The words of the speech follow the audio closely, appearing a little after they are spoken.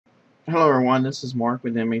Hello everyone, this is Mark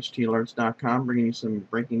with MHTalerts.com bringing you some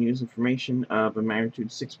breaking news information of a magnitude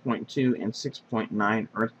 6.2 and 6.9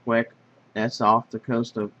 earthquake that's off the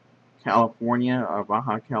coast of California,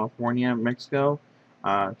 Baja, California, Mexico.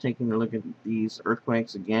 Taking a look at these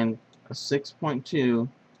earthquakes again, a 6.2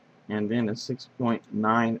 and then a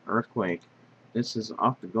 6.9 earthquake. This is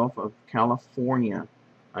off the Gulf of California.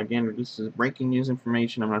 Again, this is breaking news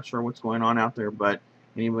information. I'm not sure what's going on out there, but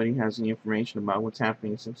anybody has any information about what's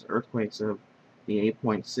happening since earthquakes of the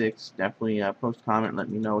 8.6, definitely post comment, let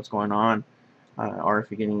me know what's going on. Or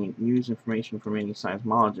if you're getting any news information from any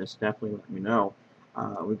seismologists, definitely let me know.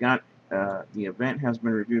 We got the event has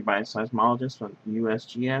been reviewed by a seismologist on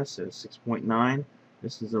USGS at 6.9.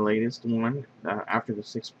 This is the latest one after the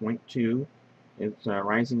 6.2. It's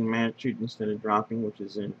rising in magnitude instead of dropping, which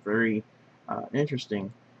is very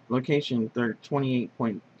interesting. Location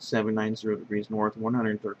 28.790 degrees north,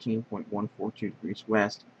 113.142 degrees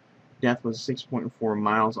west. Depth was 6.4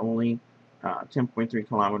 miles only, 10.3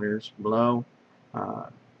 kilometers below.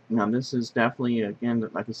 Now this is definitely, again,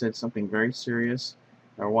 like I said, something very serious.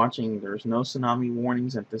 There's no tsunami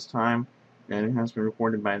warnings at this time, and it has been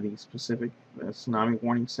reported by the specific Tsunami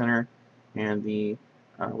Warning Center and the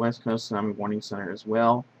West Coast Tsunami Warning Center as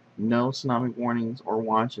well. No tsunami warnings or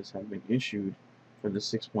watches have been issued for the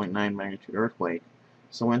 6.9 magnitude earthquake.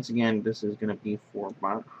 So once again, this is going to be for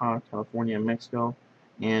Baja, California, Mexico,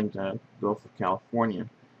 and Gulf of California.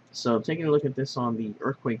 So taking a look at this on the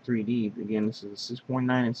earthquake 3D, again, this is a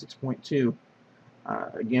 6.9 and 6.2.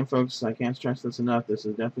 Again, folks, I can't stress this enough. This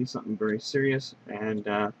is definitely something very serious and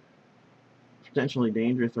potentially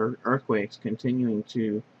dangerous earthquakes continuing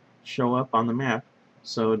to show up on the map.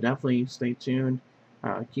 So definitely stay tuned.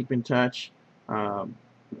 Keep in touch.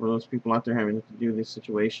 For those people out there having to do this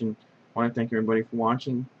situation, I want to thank everybody for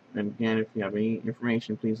watching. And again, if you have any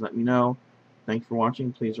information, please let me know. Thanks for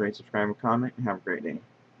watching. Please rate, subscribe, and comment, and have a great day.